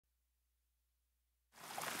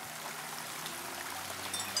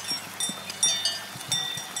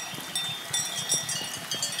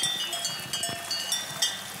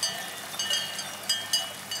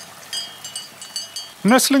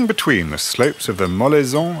Nestling between the slopes of the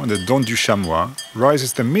Molaison and the Dent du Chamois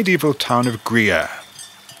rises the medieval town of Gruyères.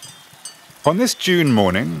 On this June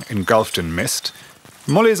morning, engulfed in mist,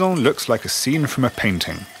 Molaison looks like a scene from a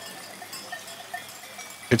painting.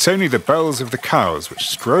 It's only the bells of the cows which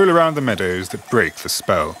stroll around the meadows that break the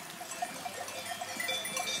spell.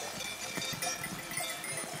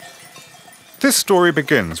 This story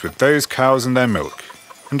begins with those cows and their milk,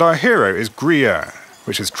 and our hero is Gruyère,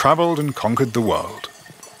 which has travelled and conquered the world.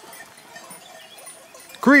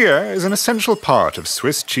 Gruyère is an essential part of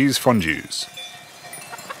Swiss cheese fondues.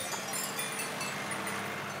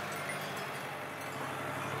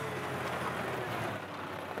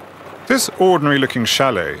 This ordinary-looking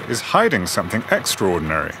chalet is hiding something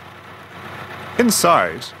extraordinary.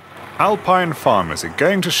 Inside, Alpine farmers are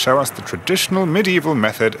going to show us the traditional medieval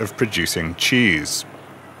method of producing cheese.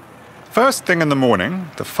 First thing in the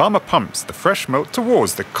morning, the farmer pumps the fresh milk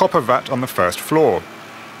towards the copper vat on the first floor.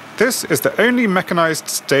 This is the only mechanized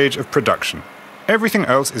stage of production. Everything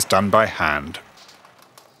else is done by hand.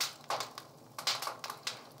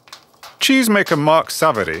 Cheesemaker Marc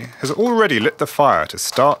Savary has already lit the fire to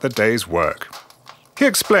start the day's work. He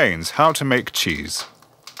explains how to make cheese.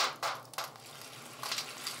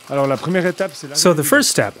 So the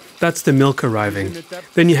first step, that's the milk arriving.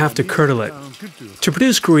 Then you have to curdle it. To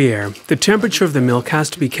produce Gruyère, the temperature of the milk has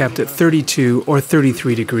to be kept at 32 or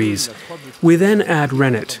 33 degrees. We then add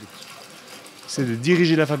rennet.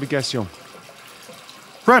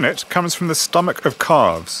 Rennet comes from the stomach of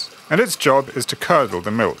calves, and its job is to curdle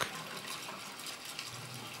the milk.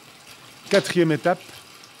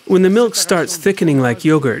 When the milk starts thickening like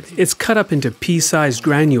yogurt, it's cut up into pea-sized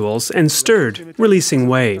granules and stirred, releasing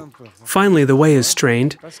whey. Finally, the whey is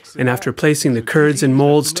strained, and after placing the curds in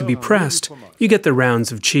molds to be pressed, you get the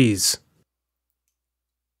rounds of cheese.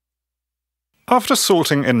 After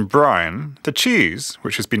salting in brine, the cheese,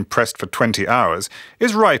 which has been pressed for 20 hours,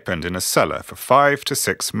 is ripened in a cellar for 5 to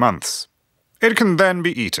 6 months. It can then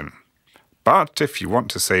be eaten. But if you want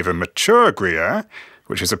to save a mature Gruyère,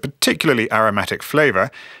 which is a particularly aromatic flavour,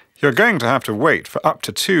 you're going to have to wait for up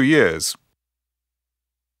to 2 years.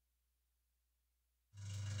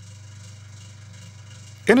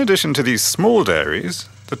 In addition to these small dairies,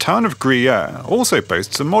 the town of Gruyères also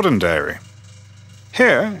boasts a modern dairy.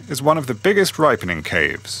 Here is one of the biggest ripening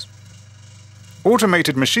caves.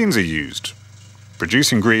 Automated machines are used.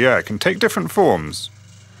 Producing Gruyère can take different forms.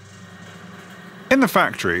 In the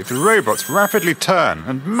factory, the robots rapidly turn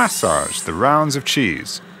and massage the rounds of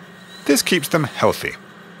cheese. This keeps them healthy.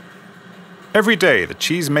 Every day, the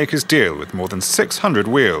cheesemakers deal with more than 600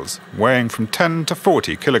 wheels, weighing from 10 to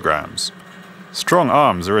 40 kilograms. Strong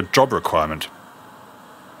arms are a job requirement.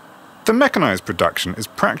 The mechanized production is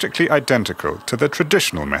practically identical to the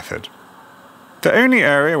traditional method. The only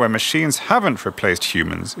area where machines haven't replaced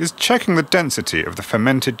humans is checking the density of the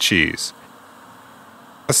fermented cheese.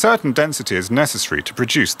 A certain density is necessary to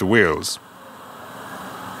produce the wheels.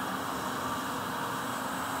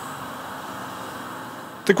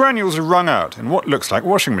 The granules are wrung out in what looks like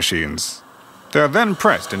washing machines. They are then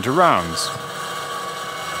pressed into rounds.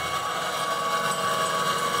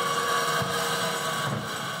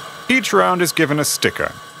 Each round is given a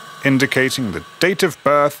sticker, indicating the date of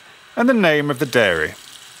birth and the name of the dairy.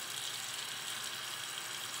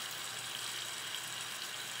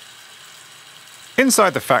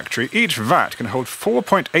 Inside the factory, each vat can hold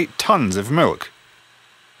 4.8 tons of milk.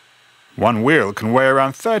 One wheel can weigh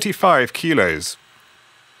around 35 kilos.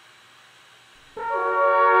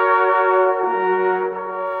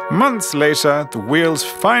 Months later, the wheels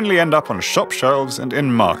finally end up on shop shelves and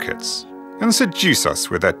in markets, and seduce us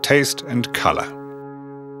with their taste and colour.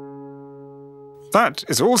 That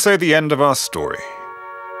is also the end of our story.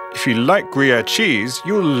 If you like Gruyère cheese,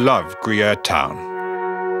 you'll love Gruyère Town.